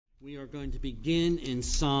We are going to begin in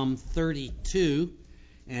Psalm 32,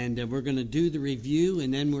 and we're going to do the review,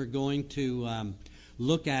 and then we're going to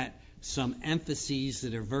look at some emphases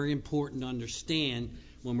that are very important to understand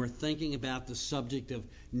when we're thinking about the subject of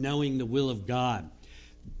knowing the will of God.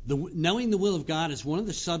 Knowing the will of God is one of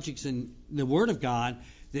the subjects in the Word of God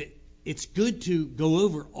that it's good to go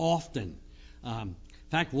over often. In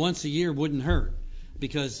fact, once a year wouldn't hurt,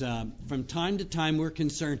 because from time to time we're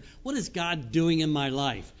concerned, what is God doing in my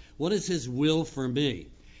life? What is His will for me?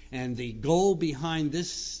 And the goal behind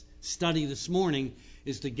this study this morning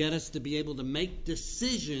is to get us to be able to make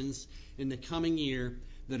decisions in the coming year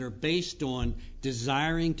that are based on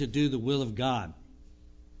desiring to do the will of God.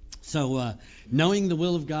 So knowing the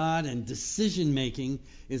will of God and decision making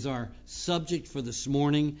is our subject for this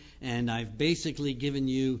morning, and I've basically given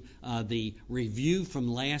you the review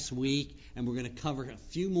from last week, and we're going to cover a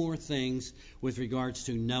few more things with regards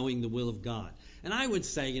to knowing the will of God. And I would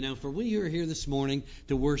say, for we who are here this morning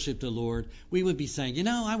to worship the Lord, we would be saying,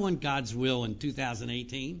 I want God's will in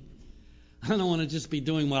 2018. I don't want to just be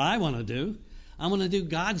doing what I want to do. I want to do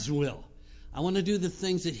God's will. I want to do the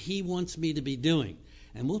things that He wants me to be doing.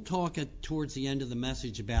 And we'll talk towards the end of the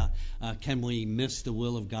message about can we miss the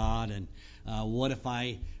will of God, and what if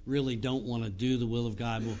I really don't want to do the will of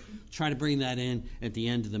God. We'll try to bring that in at the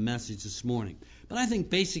end of the message this morning. But I think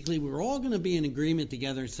basically we're all going to be in agreement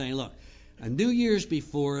together and saying, look, a New Year's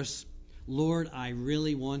before us. Lord, I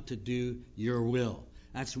really want to do your will.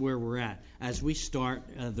 That's where we're at. As we start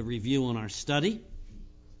the review on our study,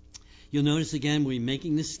 you'll notice again we're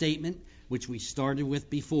making this statement, which we started with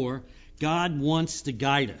before. God wants to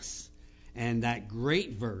guide us. And that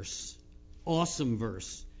great verse, awesome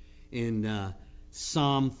verse in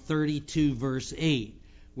Psalm 32, verse 8,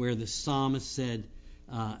 where the psalmist said,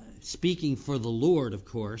 speaking for the Lord, of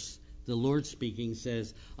course, the Lord speaking,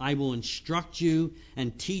 says, I will instruct you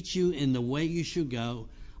and teach you in the way you should go.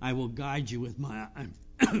 I will guide you with my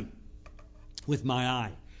with my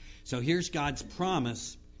eye. So here's God's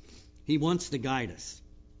promise. He wants to guide us.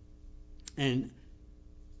 And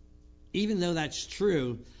even though that's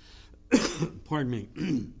true, pardon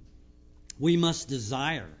me, we must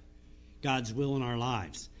desire God's will in our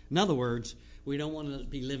lives. In other words, we don't want to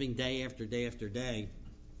be living day after day after day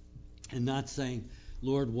and not saying,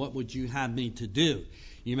 Lord, what would you have me to do?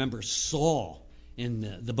 You remember Saul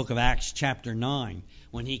in the book of Acts chapter 9,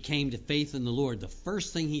 when he came to faith in the Lord, the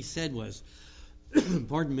first thing he said was,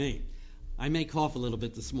 pardon me, I may cough a little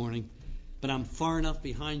bit this morning, but I'm far enough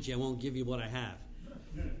behind you, I won't give you what I have.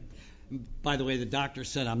 By the way, the doctor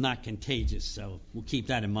said I'm not contagious, so we'll keep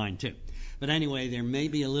that in mind too. But anyway, there may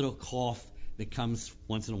be a little cough that comes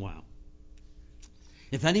once in a while.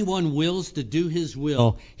 If anyone wills to do his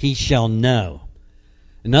will, he shall know.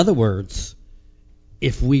 In other words,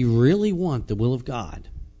 if we really want the will of God,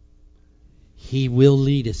 He will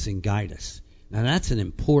lead us and guide us. Now that's an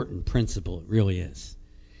important principle, it really is.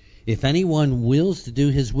 If anyone wills to do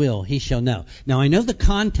His will, he shall know. Now I know the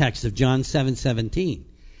context of John 7:17.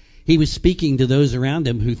 He was speaking to those around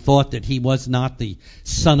Him who thought that He was not the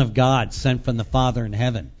Son of God sent from the Father in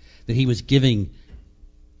heaven, that He was giving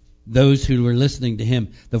those who were listening to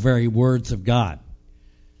Him the very words of God.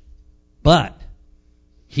 But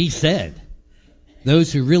He said,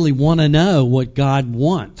 those who really want to know what God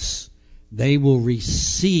wants, they will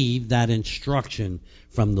receive that instruction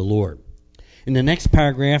from the Lord. In the next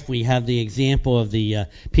paragraph, we have the example of the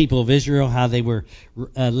people of Israel, how they were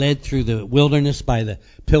led through the wilderness by the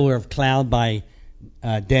pillar of cloud by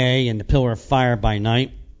day and the pillar of fire by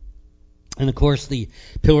night. And of course, the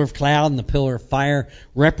pillar of cloud and the pillar of fire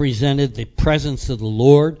represented the presence of the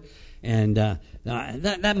Lord. And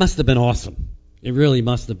that must have been awesome. It really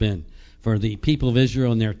must have been. For the people of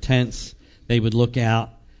Israel in their tents, they would look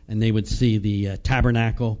out and they would see the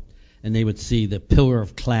tabernacle, and they would see the pillar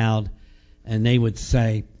of cloud, and they would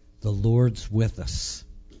say, the Lord's with us.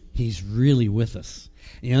 He's really with us.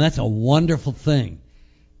 That's a wonderful thing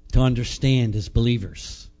to understand as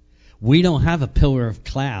believers. We don't have a pillar of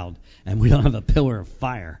cloud, and we don't have a pillar of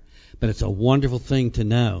fire, but it's a wonderful thing to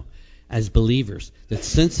know as believers, that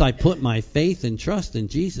since I put my faith and trust in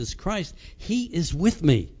Jesus Christ, He is with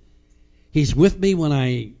me. He's with me when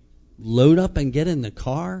I load up and get in the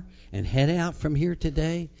car and head out from here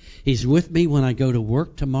today. He's with me when I go to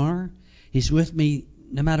work tomorrow. He's with me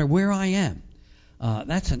no matter where I am.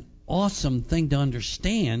 That's an awesome thing to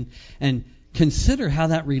understand, and consider how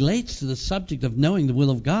that relates to the subject of knowing the will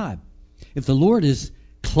of God. If the Lord is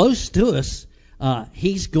close to us,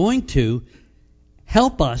 He's going to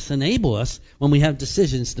help us, enable us when we have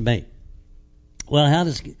decisions to make. Well,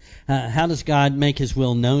 how does God make His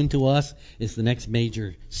will known to us is the next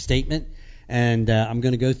major statement. And I'm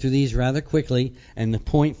going to go through these rather quickly. And the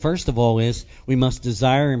point, first of all, is we must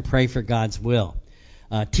desire and pray for God's will.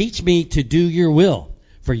 Teach me to do your will,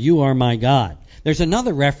 for you are my God. There's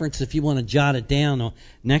another reference, if you want to jot it down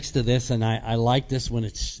next to this, and I like this one.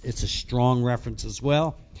 It's a strong reference as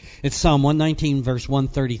well. It's Psalm 119, verse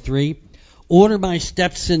 133. Order my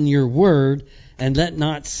steps in your word, and let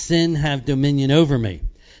not sin have dominion over me.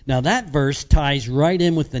 Now that verse ties right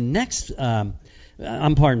in with the next,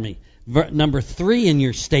 number 3 in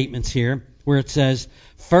your statements here, where it says,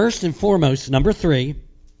 first and foremost, number 3,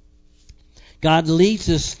 God leads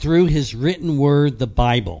us through His written word, the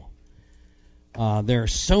Bible. There are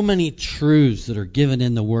so many truths that are given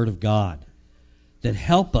in the Word of God that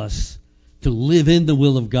help us to live in the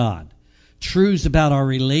will of God. Truths about our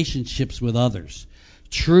relationships with others.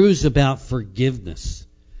 Truths about forgiveness.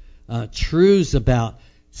 Truths about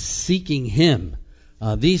seeking Him.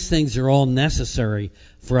 These things are all necessary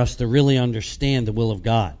for us to really understand the will of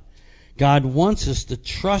God. God wants us to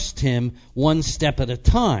trust Him one step at a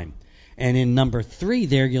time. And in number 3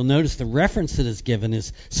 there, you'll notice the reference that is given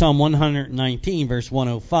is Psalm 119, verse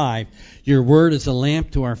 105. Your word is a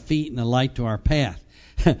lamp to our feet and a light to our path.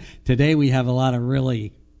 Today we have a lot of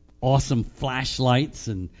really awesome flashlights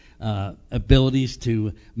and abilities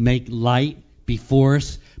to make light before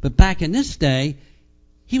us. But back in this day,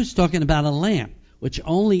 he was talking about a lamp, which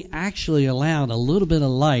only actually allowed a little bit of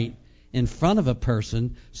light in front of a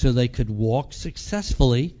person so they could walk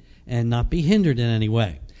successfully and not be hindered in any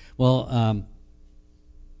way. Well,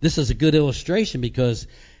 this is a good illustration because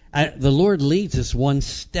the Lord leads us one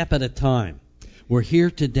step at a time. We're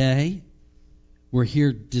here today. We're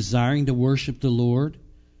here desiring to worship the Lord.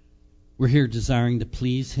 We're here desiring to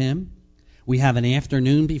please Him. We have an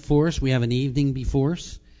afternoon before us. We have an evening before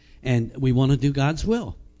us. And we want to do God's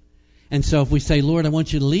will. And so if we say, Lord, I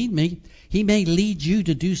want you to lead me, He may lead you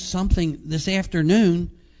to do something this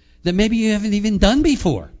afternoon that maybe you haven't even done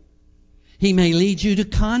before. He may lead you to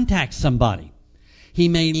contact somebody. He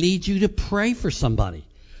may lead you to pray for somebody.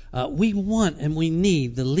 We want and we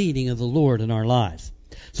need the leading of the Lord in our lives.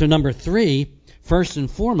 So number 3, first and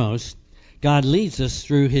foremost, God leads us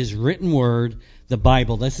through His written word, the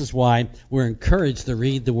Bible. This is why we're encouraged to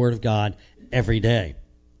read the Word of God every day.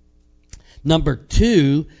 Number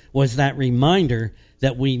 2 was that reminder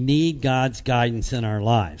that we need God's guidance in our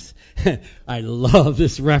lives. I love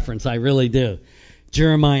this reference. I really do.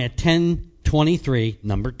 Jeremiah 10:23,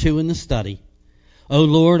 number 2 in the study. O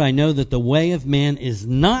Lord, I know that the way of man is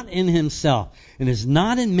not in himself, and is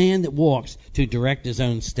not in man that walks to direct his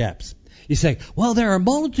own steps. You say, well, there are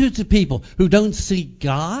multitudes of people who don't seek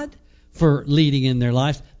God for leading in their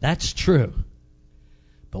lives. That's true.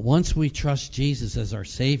 But once we trust Jesus as our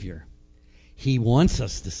Savior, He wants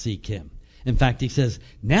us to seek Him. In fact, He says,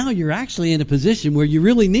 now you're actually in a position where you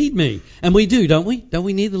really need me. And we do, don't we? Don't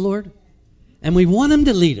we need the Lord? And we want Him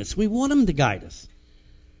to lead us. We want Him to guide us.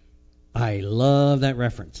 I love that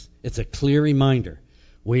reference. It's a clear reminder.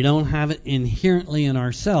 We don't have it inherently in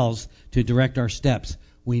ourselves to direct our steps.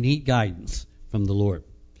 We need guidance from the Lord.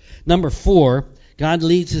 Number 4, God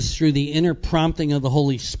leads us through the inner prompting of the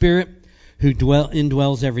Holy Spirit who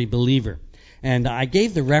indwells every believer. And I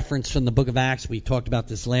gave the reference from the book of Acts. We talked about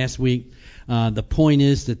this last week. The point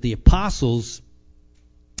is that the apostles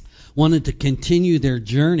wanted to continue their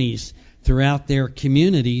journeys throughout their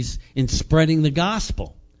communities in spreading the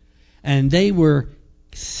gospel. And they were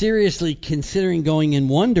seriously considering going in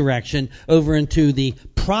one direction over into the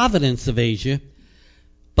province of Asia.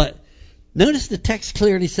 But notice the text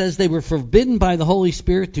clearly says they were forbidden by the Holy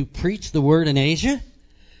Spirit to preach the word in Asia.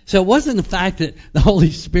 So it wasn't the fact that the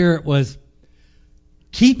Holy Spirit was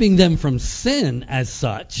keeping them from sin as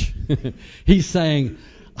such. He's saying,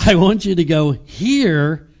 I want you to go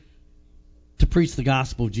here to preach the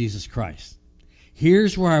gospel of Jesus Christ.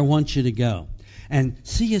 Here's where I want you to go. And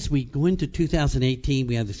see, as we go into 2018,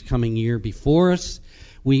 we have this coming year before us.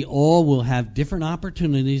 We all will have different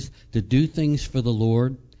opportunities to do things for the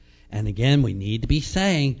Lord. And again, we need to be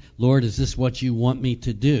saying, Lord, is this what you want me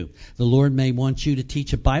to do? The Lord may want you to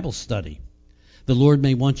teach a Bible study. The Lord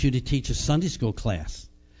may want you to teach a Sunday school class.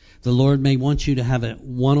 The Lord may want you to have a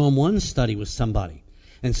one-on-one study with somebody.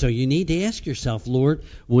 And so you need to ask yourself, Lord,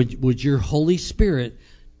 would your Holy Spirit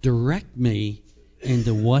direct me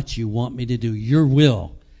into what you want me to do, your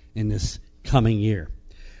will, in this coming year?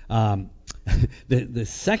 The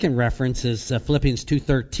second reference is Philippians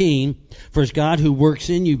 2:13. For it's God who works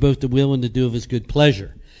in you both to will and to do of His good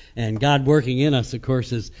pleasure. And God working in us, of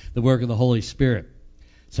course, is the work of the Holy Spirit.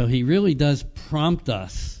 So He really does prompt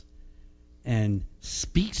us and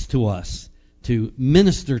speaks to us to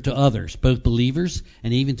minister to others, both believers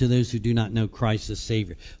and even to those who do not know Christ as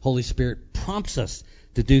Savior. Holy Spirit prompts us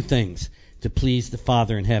to do things to please the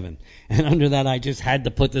Father in heaven. And under that, I just had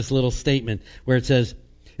to put this little statement where it says,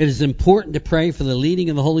 it is important to pray for the leading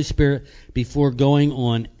of the Holy Spirit before going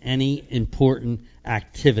on any important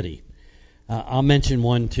activity. I'll mention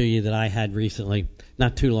one to you that I had recently,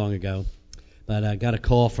 not too long ago, but I got a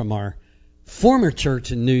call from our former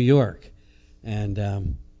church in New York,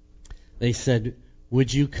 and they said,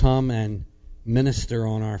 would you come and minister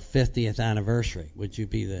on our 50th anniversary? Would you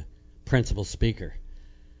be the principal speaker?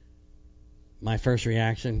 My first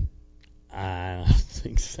reaction, I don't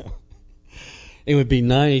think so. It would be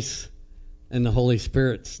nice, and the Holy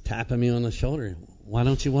Spirit's tapping me on the shoulder. Why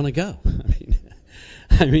don't you want to go?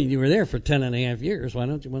 I mean, you were there for 10 and a half years. Why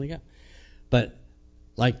don't you want to go? But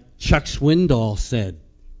like Chuck Swindoll said,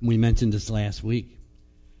 we mentioned this last week,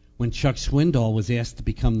 when Chuck Swindoll was asked to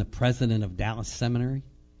become the president of Dallas Seminary,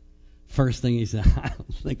 first thing he said, I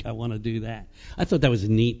don't think I want to do that. I thought that was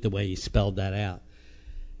neat the way he spelled that out.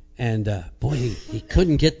 And boy, he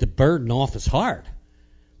couldn't get the burden off his heart.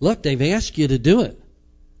 Look, they've asked you to do it.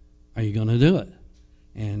 Are you going to do it?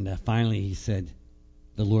 And finally he said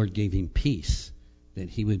the Lord gave him peace, that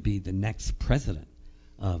he would be the next president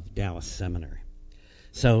of Dallas Seminary.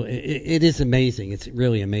 So it is amazing. It's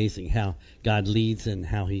really amazing how God leads and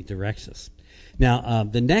how he directs us. Now,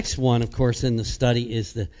 the next one, of course, in the study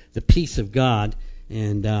is the peace of God.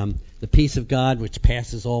 And the peace of God, which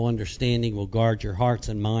passes all understanding, will guard your hearts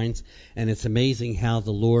and minds. And it's amazing how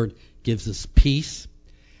the Lord gives us peace.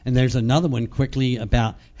 And there's another one quickly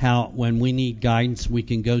about how when we need guidance, we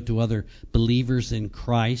can go to other believers in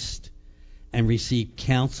Christ and receive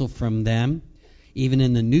counsel from them. Even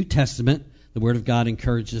in the New Testament, the Word of God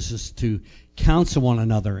encourages us to counsel one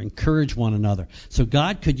another, encourage one another. So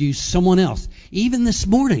God could use someone else. Even this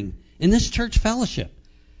morning in this church fellowship,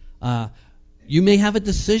 you may have a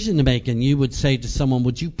decision to make, and you would say to someone,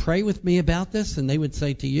 would you pray with me about this? And they would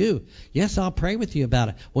say to you, yes, I'll pray with you about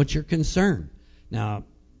it. What's your concern? Now,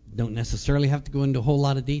 don't necessarily have to go into a whole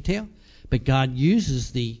lot of detail, but God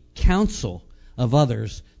uses the counsel of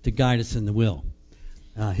others to guide us in the will,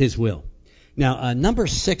 His will. Now, number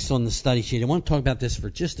 6 on the study sheet, I want to talk about this for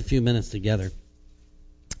just a few minutes together.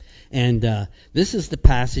 And this is the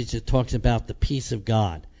passage that talks about the peace of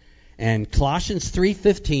God. And Colossians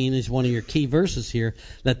 3:15 is one of your key verses here.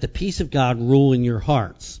 Let the peace of God rule in your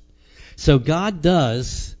hearts. So God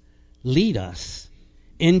does lead us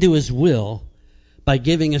into His will by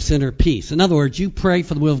giving us inner peace. In other words, you pray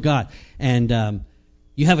for the will of God, and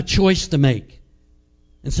you have a choice to make.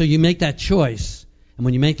 And so you make that choice, and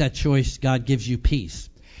when you make that choice, God gives you peace.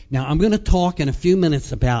 Now, I'm going to talk in a few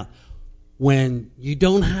minutes about when you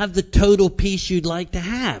don't have the total peace you'd like to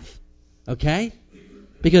have, okay?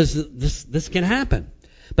 Because this can happen.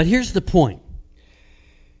 But here's the point.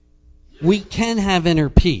 We can have inner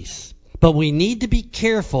peace, but we need to be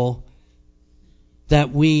careful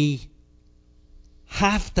that we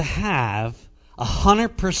have to have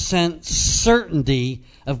 100% certainty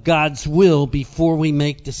of God's will before we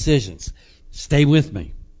make decisions. Stay with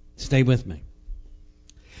me. Stay with me.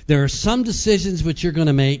 There are some decisions which you're going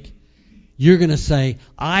to make. You're going to say,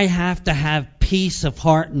 I have to have peace of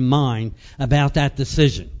heart and mind about that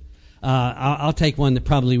decision. I'll take one that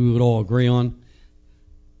probably we would all agree on.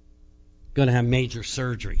 Going to have major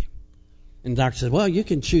surgery. And the doctor says, well, you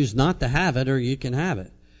can choose not to have it or you can have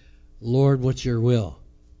it. Lord, what's your will?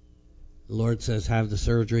 The Lord says, have the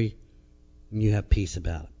surgery, and you have peace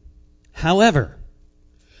about it. However,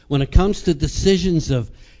 when it comes to decisions of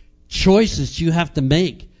choices you have to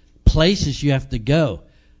make, places you have to go,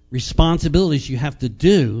 responsibilities you have to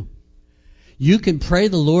do, you can pray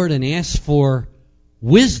the Lord and ask for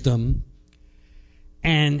wisdom,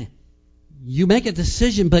 and you make a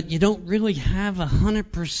decision, but you don't really have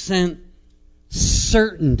 100%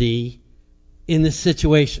 certainty in the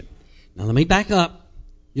situation. Now let me back up.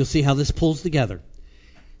 You'll see how this pulls together.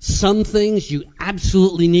 Some things you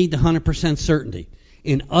absolutely need 100% certainty.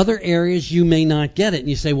 In other areas you may not get it. And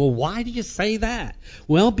you say, well, why do you say that?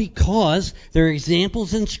 Well, because there are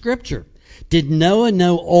examples in Scripture. Did Noah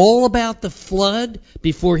know all about the flood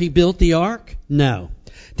before he built the ark? No.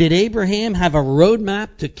 Did Abraham have a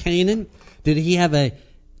roadmap to Canaan? Did he have a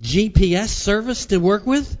GPS service to work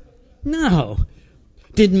with? No.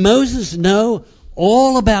 Did Moses know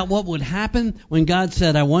all about what would happen when God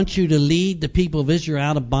said, I want you to lead the people of Israel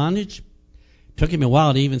out of bondage? Took him a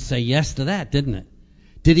while to even say yes to that, didn't it?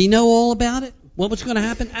 Did he know all about it? What was going to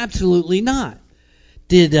happen? Absolutely not.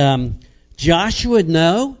 Did Joshua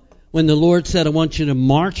know When the Lord said, I want you to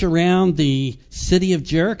march around the city of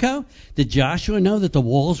Jericho, did Joshua know that the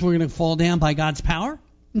walls were going to fall down by God's power?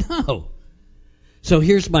 No. So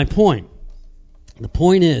here's my point. The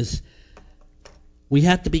point is, we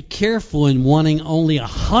have to be careful in wanting only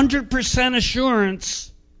 100%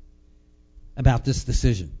 assurance about this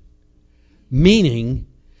decision. Meaning,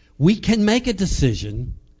 we can make a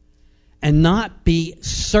decision and not be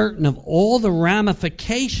certain of all the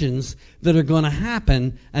ramifications that are going to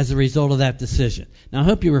happen as a result of that decision. Now, I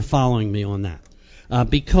hope you were following me on that.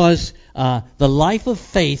 Because the life of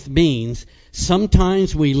faith means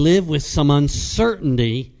sometimes we live with some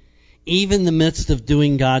uncertainty even in the midst of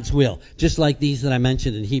doing God's will. Just like these that I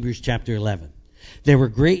mentioned in Hebrews chapter 11. There were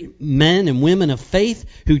great men and women of faith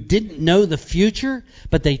who didn't know the future,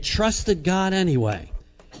 but they trusted God anyway.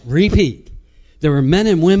 Repeat. There were men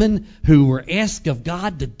and women who were asked of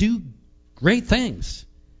God to do great things.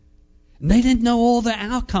 And they didn't know all the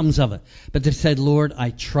outcomes of it. But they said, Lord, I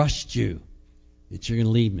trust you that you're going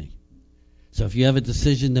to lead me. So if you have a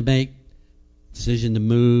decision to make, decision to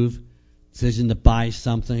move, decision to buy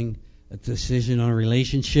something, a decision on a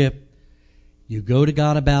relationship, you go to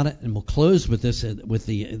God about it. And we'll close with this, with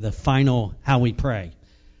the final how we pray.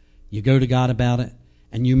 You go to God about it.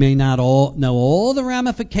 And you may not all know all the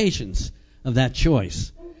ramifications of that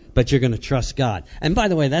choice, but you're going to trust God. And by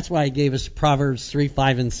the way, that's why He gave us Proverbs 3,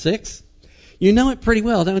 5, and 6. You know it pretty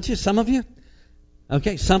well, don't you? Some of you?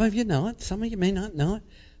 Okay, some of you know it. Some of you may not know it.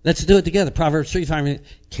 Let's do it together. Proverbs 3, 5, and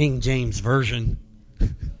King James Version.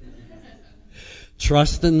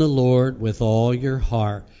 Trust in the Lord with all your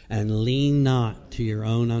heart and lean not to your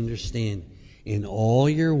own understanding. In all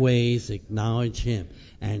your ways acknowledge Him,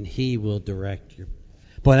 and He will direct your.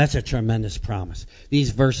 Boy, that's a tremendous promise.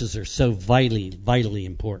 These verses are so vitally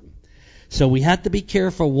important. So we have to be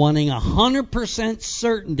careful wanting 100%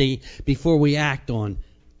 certainty before we act on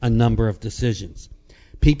a number of decisions.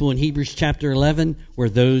 People in Hebrews chapter 11 were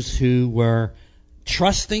those who were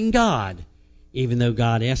trusting God, even though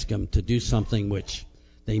God asked them to do something which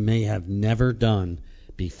they may have never done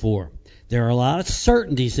before. There are a lot of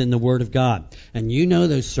certainties in the Word of God. And you know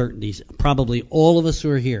those certainties. Probably all of us who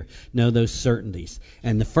are here know those certainties.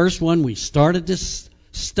 And the first one, we started this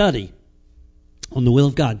study on the will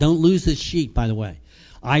of God. Don't lose this sheet, by the way.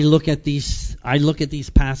 I look at these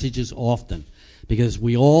passages often because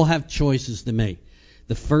we all have choices to make.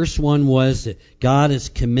 The first one was that God is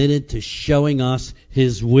committed to showing us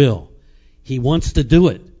His will. He wants to do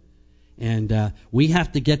it. And we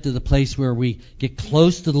have to get to the place where we get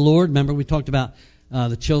close to the Lord. Remember, we talked about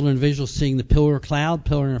the children of Israel seeing the pillar of cloud,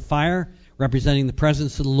 pillar of fire, representing the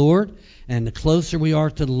presence of the Lord. And the closer we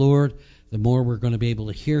are to the Lord, the more we're going to be able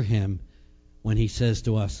to hear Him when He says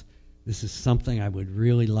to us, this is something I would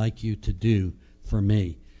really like you to do for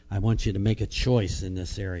me. I want you to make a choice in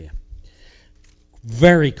this area.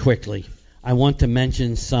 Very quickly, I want to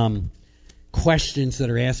mention some questions that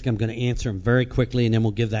are asked. I'm going to answer them very quickly, and then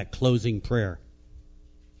we'll give that closing prayer.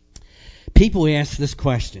 People ask this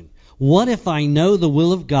question: what if I know the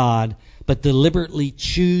will of God but deliberately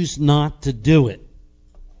choose not to do it?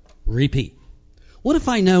 Repeat. What if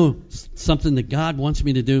I know something that God wants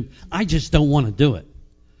me to do, I just don't want to do it?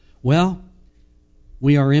 Well,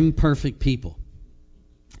 we are imperfect people.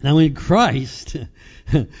 Now in Christ,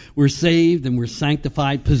 we're saved and we're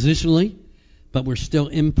sanctified positionally, but we're still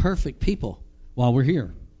imperfect people while we're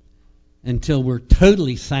here until we're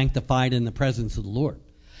totally sanctified in the presence of the Lord.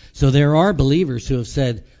 So there are believers who have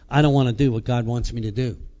said, I don't want to do what God wants me to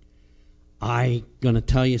do. I'm going to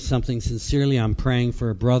tell you something sincerely. I'm praying for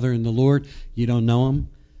a brother in the Lord. You don't know him.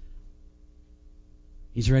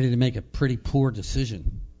 He's ready to make a pretty poor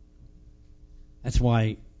decision. That's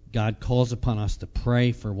why God calls upon us to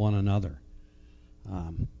pray for one another.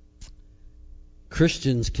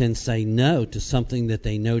 Christians can say no to something that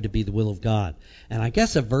they know to be the will of God. And I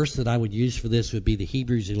guess a verse that I would use for this would be the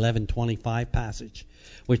Hebrews 11:25 passage,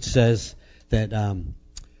 which says that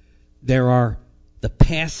there are the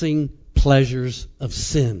passing pleasures of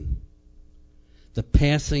sin. The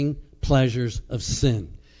passing pleasures of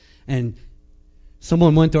sin. And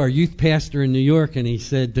someone went to our youth pastor in New York and he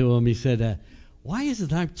said to him, why is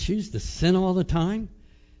it I choose to sin all the time?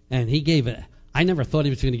 And he gave it. I never thought he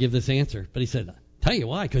was going to give this answer, but he said, tell you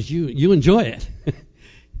why, because you enjoy it.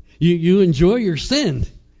 you enjoy your sin.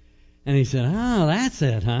 And he said, oh, that's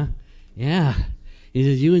it, huh? Yeah. He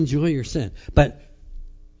says, you enjoy your sin. But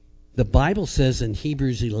the Bible says in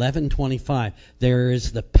Hebrews 11:25, there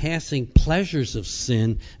is the passing pleasures of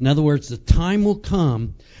sin. In other words, the time will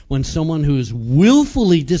come when someone who is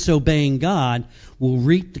willfully disobeying God will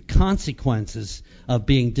reap the consequences of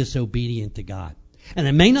being disobedient to God. And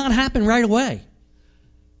it may not happen right away.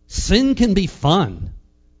 Sin can be fun.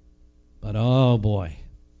 But oh boy,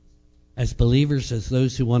 as believers, as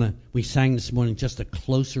those who want to, we sang this morning, just a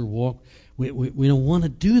closer walk. We don't want to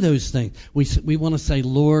do those things. We want to say,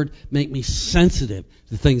 Lord, make me sensitive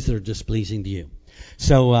to things that are displeasing to you.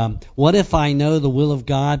 So what if I know the will of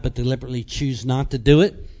God but deliberately choose not to do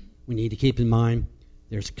it? We need to keep in mind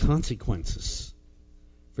there's consequences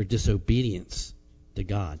for disobedience to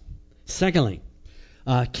God. Secondly,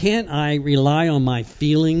 can't I rely on my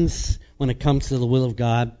feelings when it comes to the will of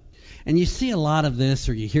God? And you see a lot of this,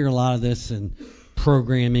 or you hear a lot of this in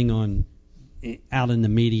programming out in the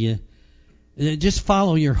media. Just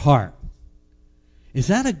follow your heart. Is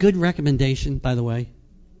that a good recommendation, by the way?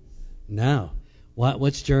 No.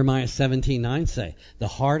 What's Jeremiah 17:9 say? The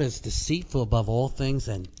heart is deceitful above all things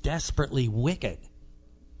and desperately wicked.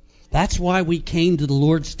 That's why we came to the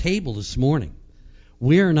Lord's table this morning.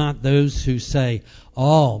 We are not those who say,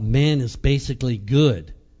 oh, man is basically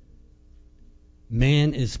good.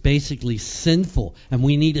 Man is basically sinful, and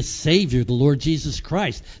we need a Savior, the Lord Jesus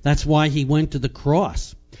Christ. That's why He went to the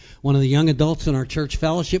cross. One of the young adults in our church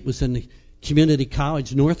fellowship was in the community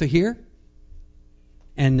college north of here,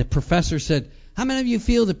 and the professor said, how many of you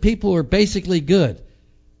feel that people are basically good?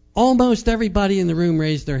 Almost everybody in the room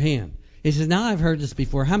raised their hand. He says, now I've heard this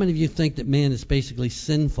before. How many of you think that man is basically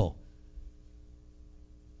sinful?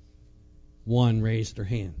 One raised her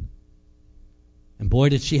hand. And boy,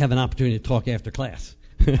 did she have an opportunity to talk after class.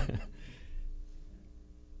 The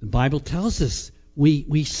Bible tells us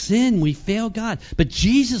we sin, we fail God. But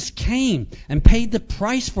Jesus came and paid the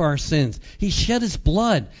price for our sins. He shed His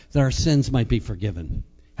blood that our sins might be forgiven.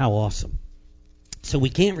 How awesome. So we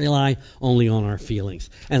can't rely only on our feelings.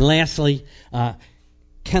 And lastly,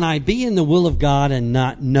 can I be in the will of God and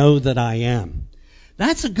not know that I am?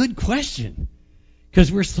 That's a good question,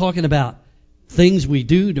 because we're talking about things we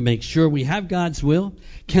do to make sure we have God's will.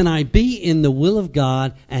 Can I be in the will of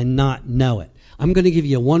God and not know it? I'm going to give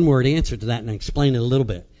you a one-word answer to that and explain it a little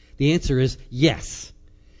bit. The answer is yes.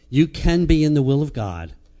 You can be in the will of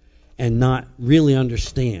God and not really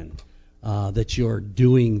understand that you're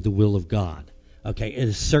doing the will of God. Okay, it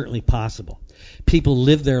is certainly possible. People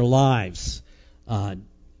live their lives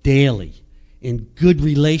daily in good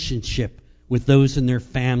relationship with those in their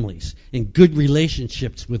families, in good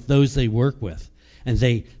relationships with those they work with, and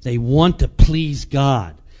they want to please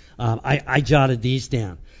God. I jotted these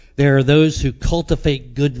down. There are those who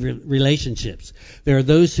cultivate good relationships. There are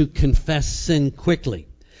those who confess sin quickly.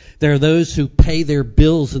 There are those who pay their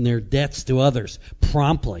bills and their debts to others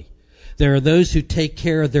promptly. There are those who take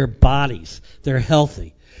care of their bodies. They're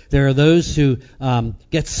healthy. There are those who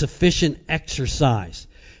get sufficient exercise.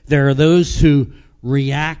 There are those who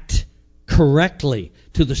react correctly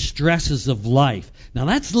to the stresses of life. Now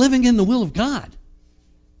that's living in the will of God.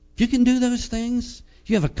 If you can do those things, if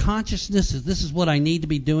you have a consciousness that this is what I need to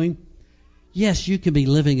be doing, yes, you can be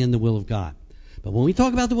living in the will of God. But when we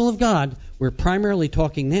talk about the will of God, we're primarily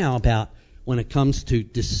talking now about when it comes to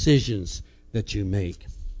decisions that you make.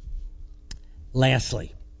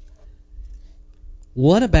 Lastly,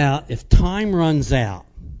 what about if time runs out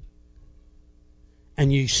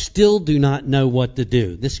and you still do not know what to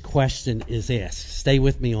do? This question is asked. Stay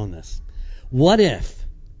with me on this. What if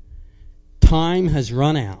time has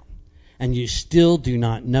run out and you still do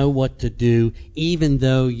not know what to do, even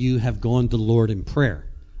though you have gone to the Lord in prayer?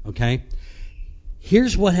 Okay?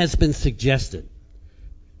 Here's what has been suggested.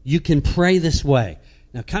 You can pray this way.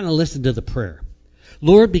 Now kind of listen to the prayer.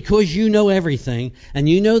 Lord, because you know everything, and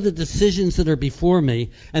you know the decisions that are before me,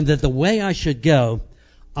 and that the way I should go,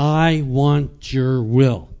 I want your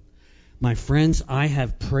will. My friends, I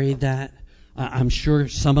have prayed that. I'm sure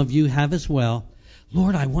some of you have as well.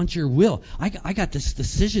 Lord, I want your will. I got this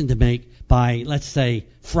decision to make by, let's say,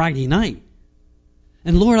 Friday night.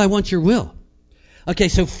 And Lord, I want your will. Okay,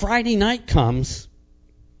 so Friday night comes,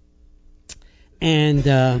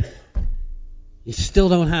 and you still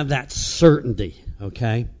don't have that certainty,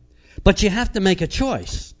 okay? But you have to make a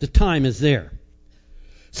choice. The time is there.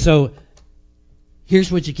 So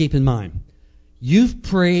here's what you keep in mind. You've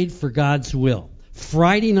prayed for God's will.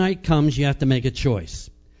 Friday night comes, you have to make a choice.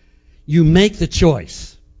 You make the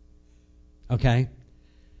choice, okay?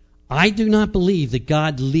 I do not believe that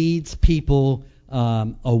God leads people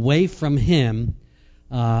away from Him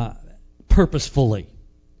purposefully.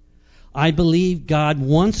 I believe God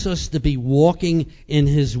wants us to be walking in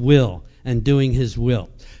His will and doing His will.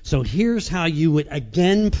 So here's how you would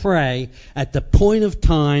again pray at the point of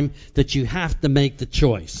time that you have to make the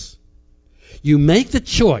choice. You make the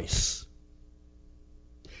choice,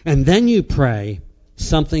 and then you pray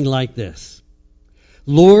something like this.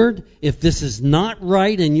 Lord, if this is not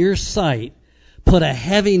right in your sight, put a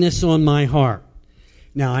heaviness on my heart.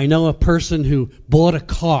 Now, I know a person who bought a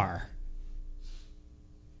car,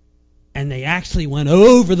 and they actually went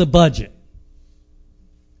over the budget.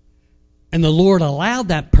 And the Lord allowed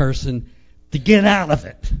that person to get out of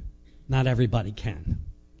it. Not everybody can.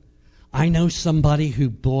 I know somebody who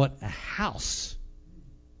bought a house.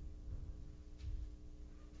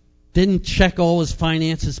 Didn't check all his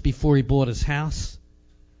finances before he bought his house.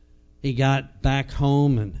 He got back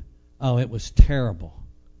home and, it was terrible.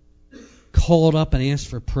 Called up and asked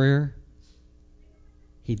for prayer.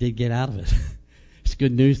 He did get out of it. It's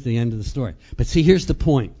good news at the end of the story. But see, here's the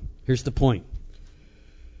point.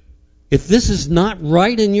 If this is not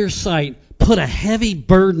right in your sight, put a heavy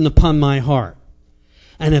burden upon my heart.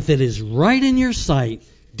 And if it is right in your sight,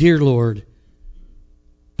 dear Lord,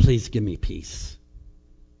 please give me peace.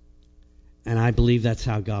 And I believe that's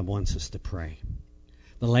how God wants us to pray.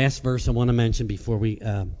 The last verse I want to mention before we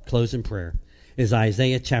close in prayer is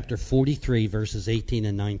Isaiah chapter 43, verses 18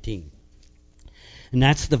 and 19. And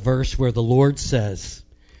that's the verse where the Lord says,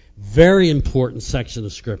 very important section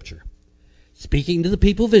of Scripture. Speaking to the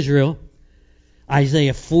people of Israel,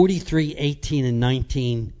 Isaiah 43, 18 and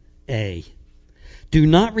 19a. Do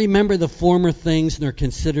not remember the former things, nor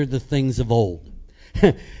consider the things of old.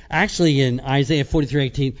 Actually, in Isaiah 43,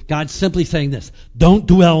 18, God's simply saying this. Don't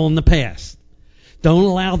dwell on the past. Don't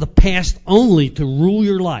allow the past only to rule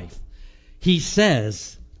your life. He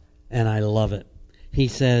says, and I love it, he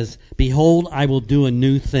says, behold, I will do a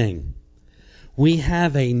new thing. We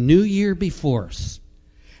have a new year before us.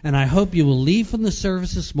 And I hope you will leave from the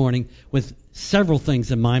service this morning with several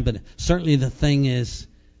things in mind, but certainly the thing is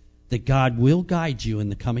that God will guide you in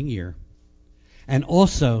the coming year. And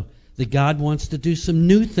also that God wants to do some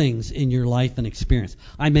new things in your life and experience.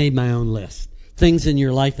 I made my own list. Things in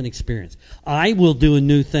your life and experience. I will do a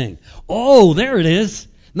new thing. Oh, there it is.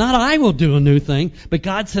 Not I will do a new thing, but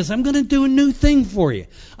God says, I'm going to do a new thing for you.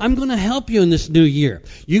 I'm going to help you in this new year.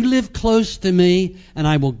 You live close to me, and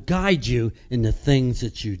I will guide you in the things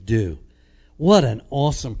that you do. What an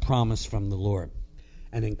awesome promise from the Lord.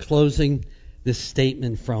 And in closing, this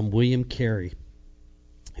statement from William Carey,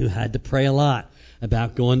 who had to pray a lot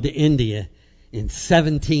about going to India in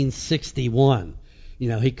 1761. You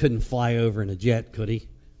know, he couldn't fly over in a jet, could he?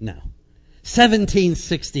 No.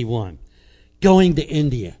 1761. Going to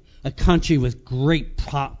India, a country with great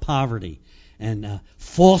poverty and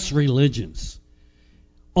false religions.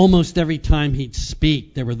 Almost every time he'd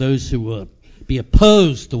speak, there were those who would be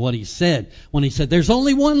opposed to what he said. When he said, there's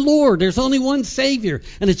only one Lord, there's only one Savior,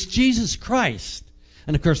 and it's Jesus Christ.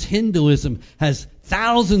 And of course, Hinduism has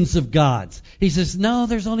thousands of gods. He says, no,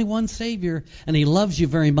 there's only one Savior, and he loves you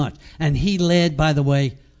very much. And he led, by the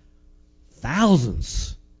way,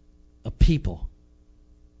 thousands of people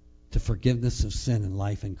to forgiveness of sin and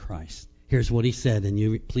life in Christ. Here's what he said, and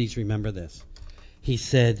you please remember this. He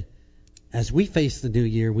said, as we face the new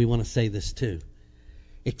year, we want to say this too.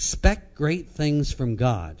 Expect great things from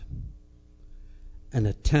God and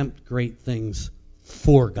attempt great things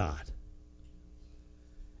for God.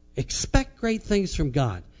 Expect great things from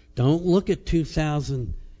God. Don't look at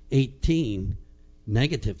 2018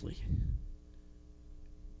 negatively.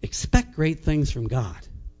 Expect great things from God.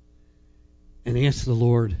 And ask the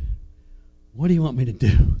Lord, what do you want me to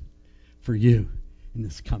do for you in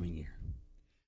this coming year?